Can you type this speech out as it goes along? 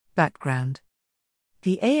Background.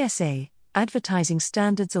 The ASA, Advertising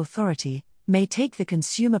Standards Authority, may take the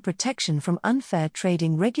Consumer Protection from Unfair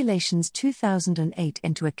Trading Regulations 2008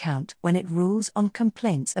 into account when it rules on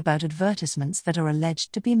complaints about advertisements that are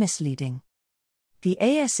alleged to be misleading. The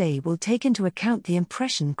ASA will take into account the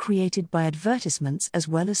impression created by advertisements as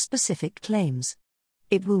well as specific claims.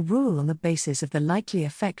 It will rule on the basis of the likely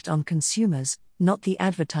effect on consumers, not the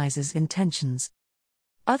advertiser's intentions.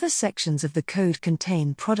 Other sections of the code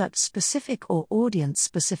contain product-specific or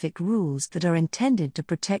audience-specific rules that are intended to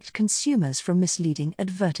protect consumers from misleading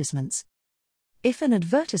advertisements. If an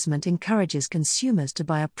advertisement encourages consumers to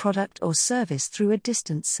buy a product or service through a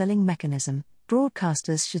distance selling mechanism,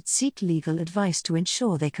 broadcasters should seek legal advice to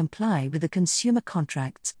ensure they comply with the Consumer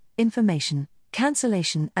Contracts, Information,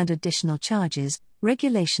 Cancellation and Additional Charges,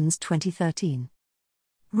 Regulations 2013.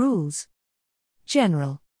 Rules.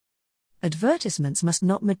 General. Advertisements must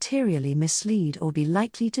not materially mislead or be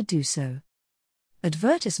likely to do so.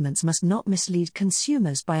 Advertisements must not mislead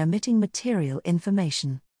consumers by omitting material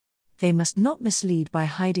information. They must not mislead by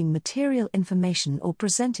hiding material information or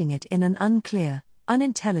presenting it in an unclear,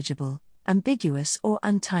 unintelligible, ambiguous or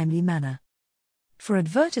untimely manner. For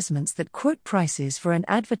advertisements that quote prices for an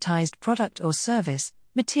advertised product or service,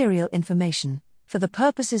 material information, for the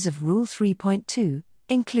purposes of Rule 3.2,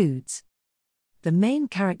 includes the main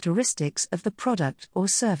characteristics of the product or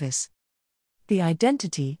service, the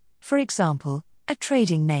identity, for example, a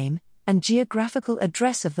trading name, and geographical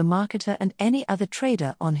address of the marketer and any other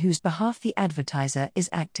trader on whose behalf the advertiser is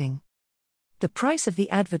acting, the price of the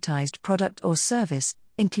advertised product or service,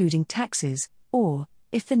 including taxes, or,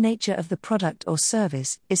 if the nature of the product or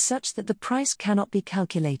service is such that the price cannot be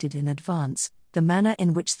calculated in advance, the manner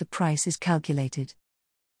in which the price is calculated,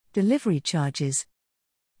 delivery charges,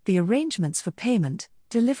 the arrangements for payment,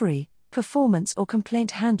 delivery, performance or complaint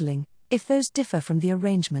handling, if those differ from the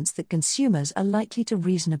arrangements that consumers are likely to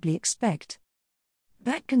reasonably expect,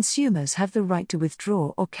 that consumers have the right to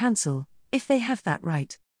withdraw or cancel, if they have that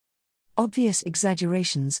right, obvious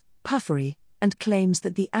exaggerations, puffery, and claims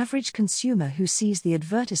that the average consumer who sees the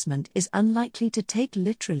advertisement is unlikely to take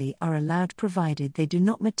literally are allowed provided they do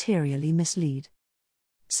not materially mislead.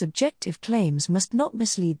 Subjective claims must not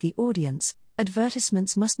mislead the audience.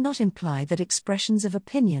 Advertisements must not imply that expressions of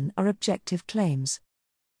opinion are objective claims.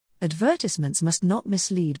 Advertisements must not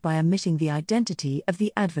mislead by omitting the identity of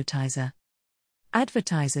the advertiser.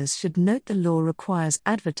 Advertisers should note the law requires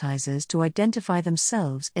advertisers to identify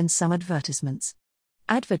themselves in some advertisements.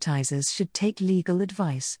 Advertisers should take legal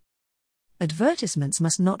advice. Advertisements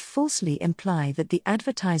must not falsely imply that the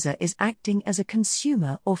advertiser is acting as a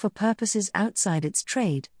consumer or for purposes outside its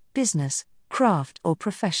trade, business, craft or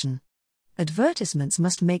profession. Advertisements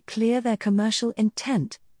must make clear their commercial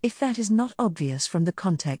intent, if that is not obvious from the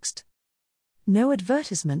context. No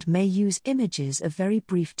advertisement may use images of very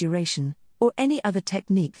brief duration, or any other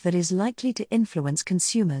technique that is likely to influence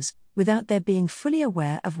consumers, without their being fully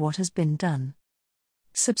aware of what has been done.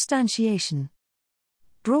 Substantiation.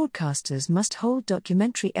 Broadcasters must hold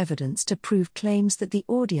documentary evidence to prove claims that the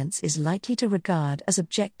audience is likely to regard as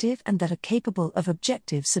objective and that are capable of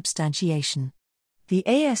objective substantiation. The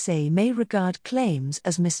ASA may regard claims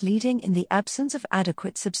as misleading in the absence of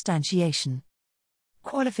adequate substantiation.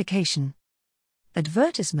 Qualification.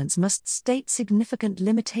 Advertisements must state significant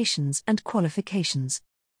limitations and qualifications.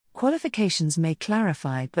 Qualifications may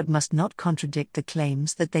clarify but must not contradict the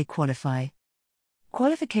claims that they qualify.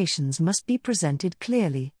 Qualifications must be presented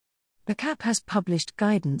clearly. PACAP has published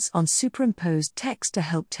guidance on superimposed text to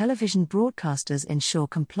help television broadcasters ensure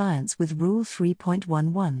compliance with Rule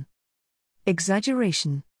 3.11.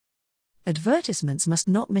 Exaggeration. Advertisements must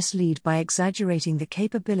not mislead by exaggerating the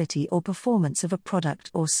capability or performance of a product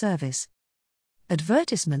or service.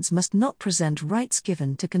 Advertisements must not present rights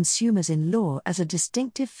given to consumers in law as a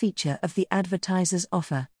distinctive feature of the advertiser's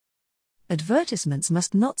offer. Advertisements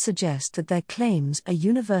must not suggest that their claims are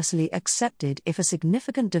universally accepted if a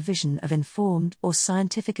significant division of informed or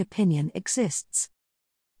scientific opinion exists.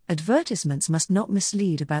 Advertisements must not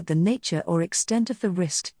mislead about the nature or extent of the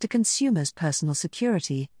risk to consumers' personal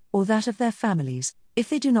security, or that of their families, if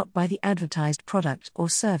they do not buy the advertised product or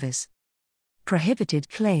service. Prohibited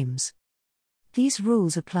claims. These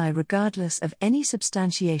rules apply regardless of any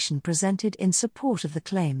substantiation presented in support of the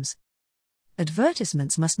claims.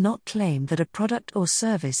 Advertisements must not claim that a product or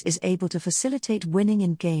service is able to facilitate winning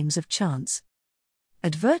in games of chance.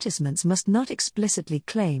 Advertisements must not explicitly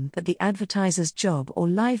claim that the advertiser's job or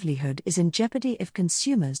livelihood is in jeopardy if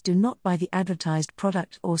consumers do not buy the advertised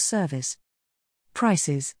product or service.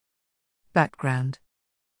 Prices. Background.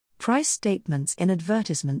 Price statements in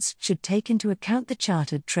advertisements should take into account the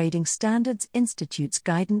Chartered Trading Standards Institute's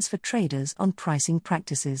guidance for traders on pricing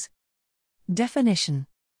practices. Definition: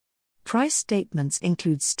 price statements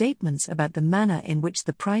include statements about the manner in which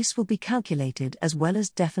the price will be calculated as well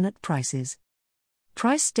as definite prices.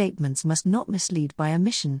 Price statements must not mislead by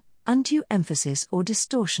omission, undue emphasis, or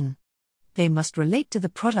distortion. They must relate to the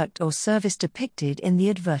product or service depicted in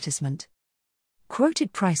the advertisement.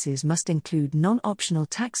 Quoted prices must include non-optional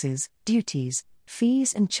taxes, duties,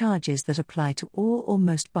 fees and charges that apply to all or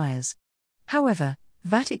most buyers. However,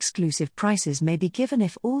 VAT-exclusive prices may be given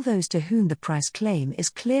if all those to whom the price claim is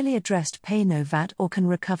clearly addressed pay no VAT or can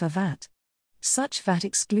recover VAT. Such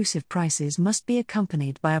VAT-exclusive prices must be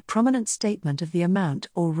accompanied by a prominent statement of the amount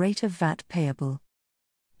or rate of VAT payable.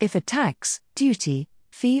 If a tax, duty,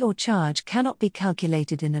 fee or charge cannot be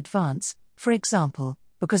calculated in advance, for example,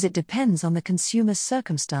 because it depends on the consumer's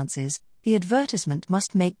circumstances, the advertisement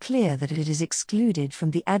must make clear that it is excluded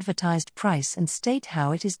from the advertised price and state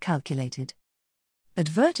how it is calculated.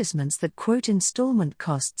 Advertisements that quote installment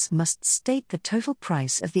costs must state the total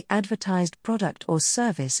price of the advertised product or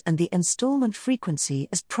service and the installment frequency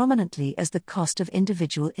as prominently as the cost of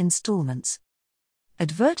individual installments.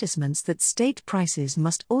 Advertisements that state prices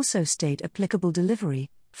must also state applicable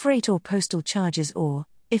delivery, freight or postal charges or,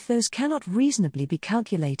 if those cannot reasonably be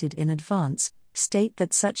calculated in advance, state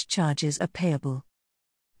that such charges are payable.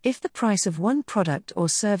 If the price of one product or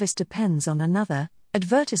service depends on another,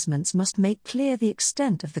 advertisements must make clear the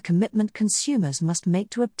extent of the commitment consumers must make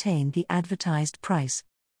to obtain the advertised price.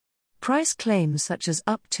 Price claims such as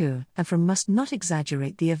up to and from must not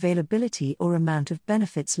exaggerate the availability or amount of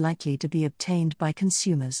benefits likely to be obtained by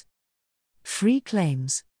consumers. Free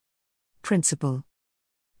claims. Principle: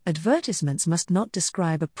 advertisements must not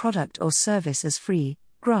describe a product or service as free,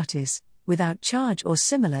 gratis, without charge or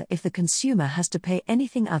similar if the consumer has to pay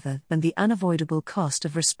anything other than the unavoidable cost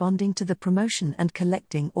of responding to the promotion and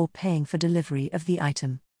collecting or paying for delivery of the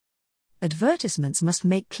item. Advertisements must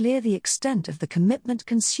make clear the extent of the commitment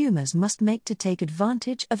consumers must make to take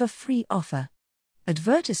advantage of a free offer.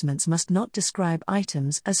 Advertisements must not describe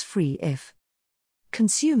items as free if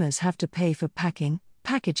consumers have to pay for packing,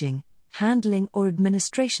 packaging, handling or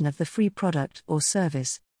administration of the free product or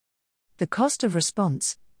service. The cost of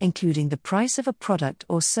response, including the price of a product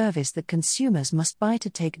or service that consumers must buy to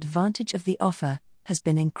take advantage of the offer, has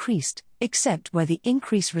been increased, except where the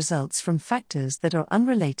increase results from factors that are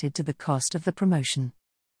unrelated to the cost of the promotion.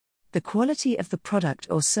 The quality of the product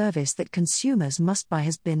or service that consumers must buy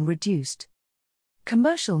has been reduced.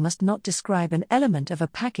 Commercial must not describe an element of a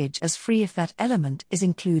package as free if that element is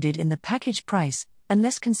included in the package price,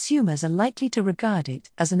 unless consumers are likely to regard it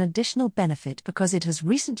as an additional benefit because it has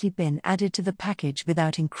recently been added to the package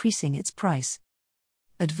without increasing its price.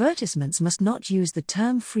 Advertisements must not use the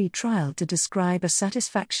term free trial to describe a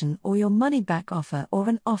satisfaction or your money-back offer or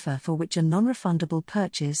an offer for which a non-refundable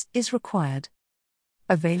purchase is required.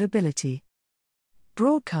 Availability.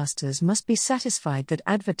 Broadcasters must be satisfied that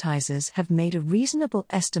advertisers have made a reasonable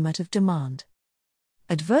estimate of demand.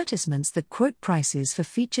 Advertisements that quote prices for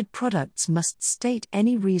featured products must state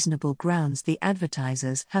any reasonable grounds the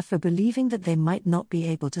advertisers have for believing that they might not be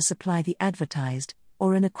able to supply the advertised,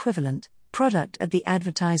 or an equivalent, product at the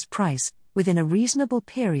advertised price, within a reasonable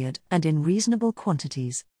period and in reasonable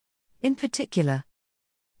quantities. In particular,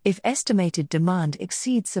 if estimated demand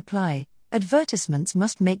exceeds supply, advertisements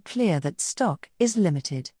must make clear that stock is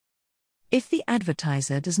limited. If the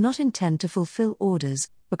advertiser does not intend to fulfill orders,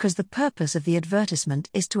 because the purpose of the advertisement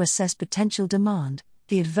is to assess potential demand,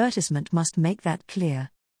 the advertisement must make that clear.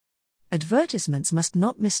 Advertisements must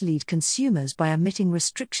not mislead consumers by omitting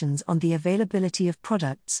restrictions on the availability of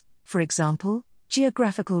products, for example,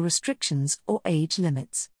 geographical restrictions or age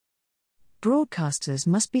limits. Broadcasters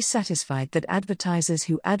must be satisfied that advertisers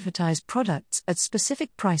who advertise products at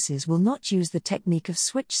specific prices will not use the technique of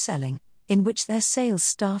switch selling, in which their sales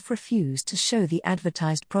staff refuse to show the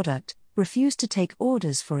advertised product, refuse to take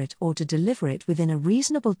orders for it or to deliver it within a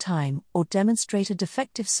reasonable time or demonstrate a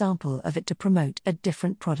defective sample of it to promote a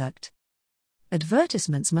different product.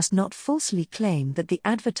 Advertisements must not falsely claim that the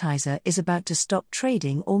advertiser is about to stop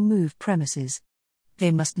trading or move premises.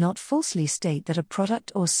 They must not falsely state that a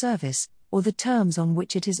product or service, or the terms on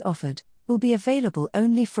which it is offered, will be available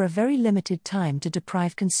only for a very limited time to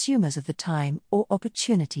deprive consumers of the time or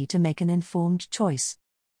opportunity to make an informed choice.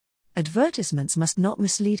 Advertisements must not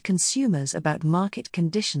mislead consumers about market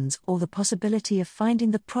conditions or the possibility of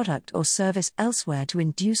finding the product or service elsewhere to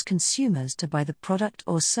induce consumers to buy the product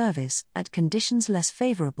or service at conditions less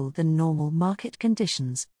favorable than normal market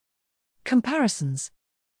conditions. Comparisons.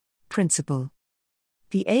 Principle.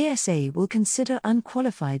 The ASA will consider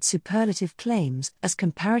unqualified superlative claims as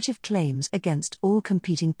comparative claims against all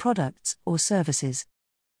competing products or services.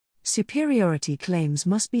 Superiority claims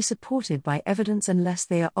must be supported by evidence unless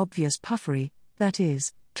they are obvious puffery, that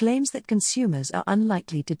is, claims that consumers are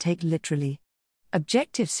unlikely to take literally.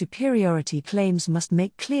 Objective superiority claims must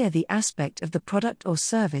make clear the aspect of the product or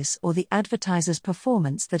service or the advertiser's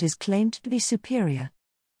performance that is claimed to be superior.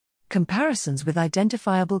 Comparisons with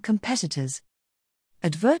identifiable competitors.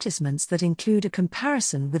 Advertisements that include a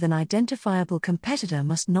comparison with an identifiable competitor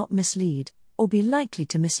must not mislead, or be likely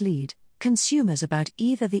to mislead, consumers about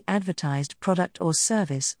either the advertised product or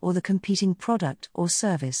service or the competing product or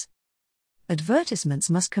service. Advertisements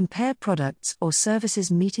must compare products or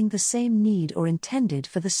services meeting the same need or intended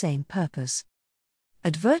for the same purpose.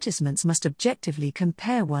 Advertisements must objectively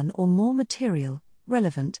compare one or more material,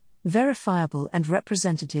 relevant, verifiable and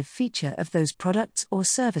representative feature of those products or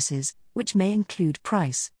services, which may include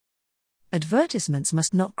price. Advertisements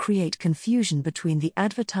must not create confusion between the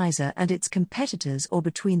advertiser and its competitors or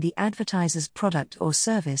between the advertiser's product or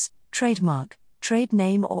service, trademark, trade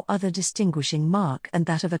name or other distinguishing mark and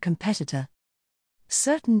that of a competitor.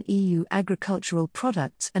 Certain EU agricultural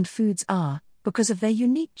products and foods are, because of their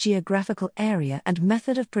unique geographical area and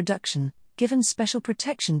method of production, given special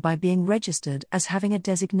protection by being registered as having a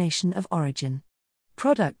designation of origin.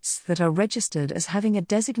 Products that are registered as having a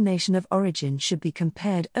designation of origin should be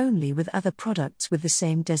compared only with other products with the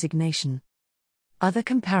same designation. Other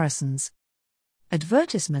comparisons.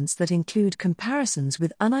 Advertisements that include comparisons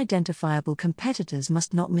with unidentifiable competitors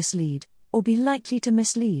must not mislead, or be likely to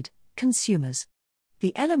mislead, consumers.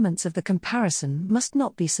 The elements of the comparison must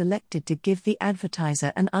not be selected to give the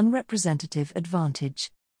advertiser an unrepresentative advantage.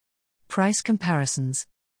 Price comparisons.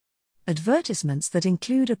 Advertisements that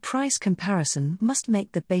include a price comparison must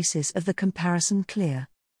make the basis of the comparison clear.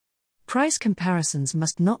 Price comparisons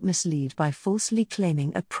must not mislead by falsely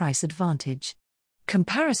claiming a price advantage.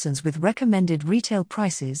 Comparisons with recommended retail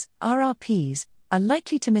prices, RRPs, are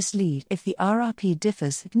likely to mislead if the RRP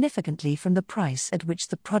differs significantly from the price at which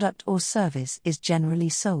the product or service is generally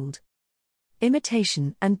sold.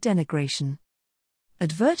 Imitation and denigration.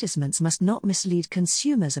 Advertisements must not mislead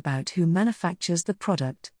consumers about who manufactures the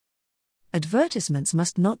product. Advertisements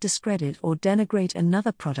must not discredit or denigrate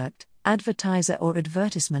another product, advertiser or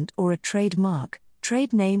advertisement or a trademark,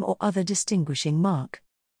 trade name or other distinguishing mark.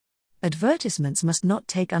 Advertisements must not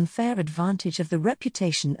take unfair advantage of the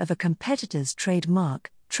reputation of a competitor's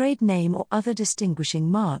trademark, trade name or other distinguishing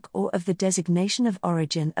mark or of the designation of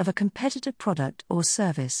origin of a competitor product or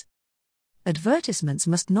service. Advertisements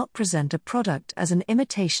must not present a product as an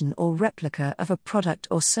imitation or replica of a product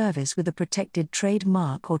or service with a protected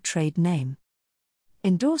trademark or trade name.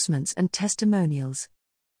 Endorsements and testimonials.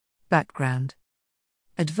 Background.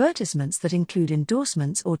 Advertisements that include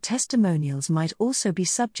endorsements or testimonials might also be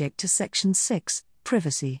subject to Section 6,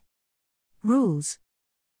 Privacy Rules.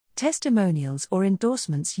 Testimonials or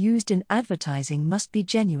endorsements used in advertising must be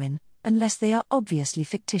genuine, unless they are obviously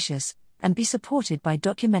fictitious, and be supported by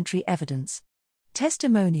documentary evidence.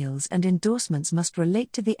 Testimonials and endorsements must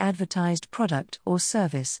relate to the advertised product or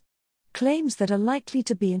service. Claims that are likely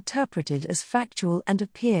to be interpreted as factual and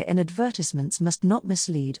appear in advertisements must not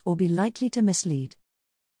mislead or be likely to mislead.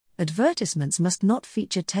 Advertisements must not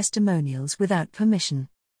feature testimonials without permission.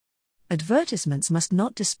 Advertisements must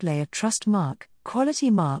not display a trust mark,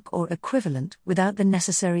 quality mark or equivalent without the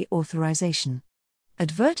necessary authorization.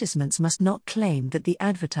 Advertisements must not claim that the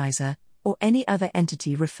advertiser, or any other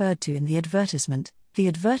entity referred to in the advertisement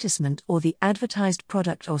or the advertised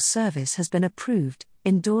product or service has been approved,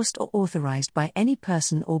 endorsed or authorized by any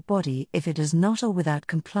person or body if it is not or without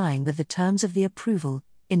complying with the terms of the approval,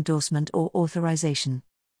 endorsement or authorization.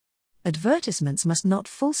 Advertisements must not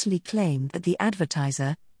falsely claim that the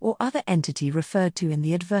advertiser, or other entity referred to in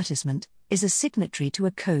the advertisement, is a signatory to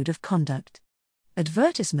a code of conduct.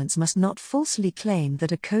 Advertisements must not falsely claim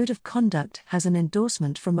that a code of conduct has an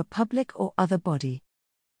endorsement from a public or other body.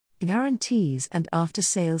 Guarantees and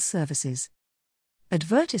after-sales services.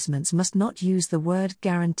 Advertisements must not use the word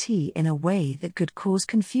guarantee in a way that could cause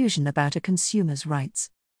confusion about a consumer's rights.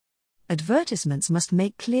 Advertisements must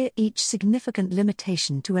make clear each significant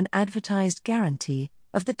limitation to an advertised guarantee,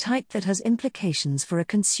 of the type that has implications for a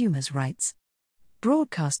consumer's rights.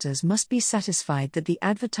 Broadcasters must be satisfied that the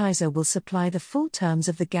advertiser will supply the full terms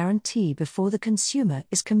of the guarantee before the consumer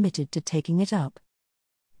is committed to taking it up.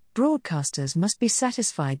 Broadcasters must be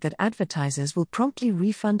satisfied that advertisers will promptly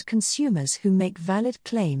refund consumers who make valid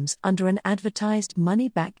claims under an advertised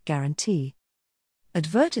money-back guarantee.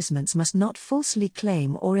 Advertisements must not falsely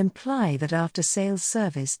claim or imply that after-sales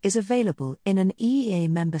service is available in an EEA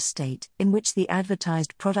member state in which the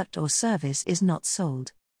advertised product or service is not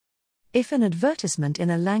sold. If an advertisement in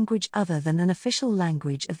a language other than an official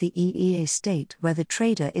language of the EEA state where the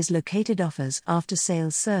trader is located offers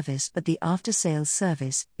after-sales service but the after-sales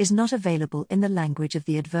service is not available in the language of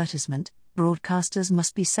the advertisement, broadcasters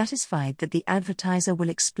must be satisfied that the advertiser will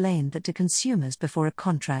explain that to consumers before a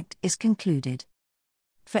contract is concluded.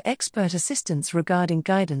 For expert assistance regarding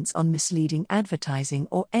guidance on misleading advertising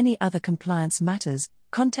or any other compliance matters,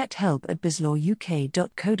 contact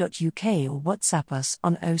help@bizlawuk.co.uk or WhatsApp us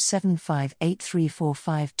on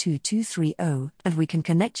 07583452230 and we can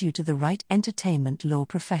connect you to the right entertainment law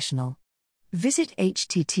professional. Visit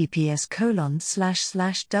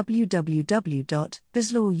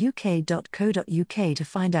https://www.bizlawuk.co.uk to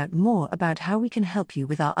find out more about how we can help you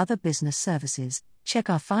with our other business services.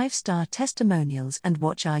 Check our 5-star testimonials and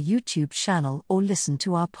watch our YouTube channel or listen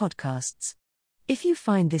to our podcasts. If you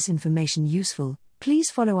find this information useful,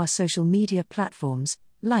 please follow our social media platforms,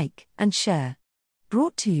 like and share.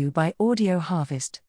 Brought to you by Audio Harvest.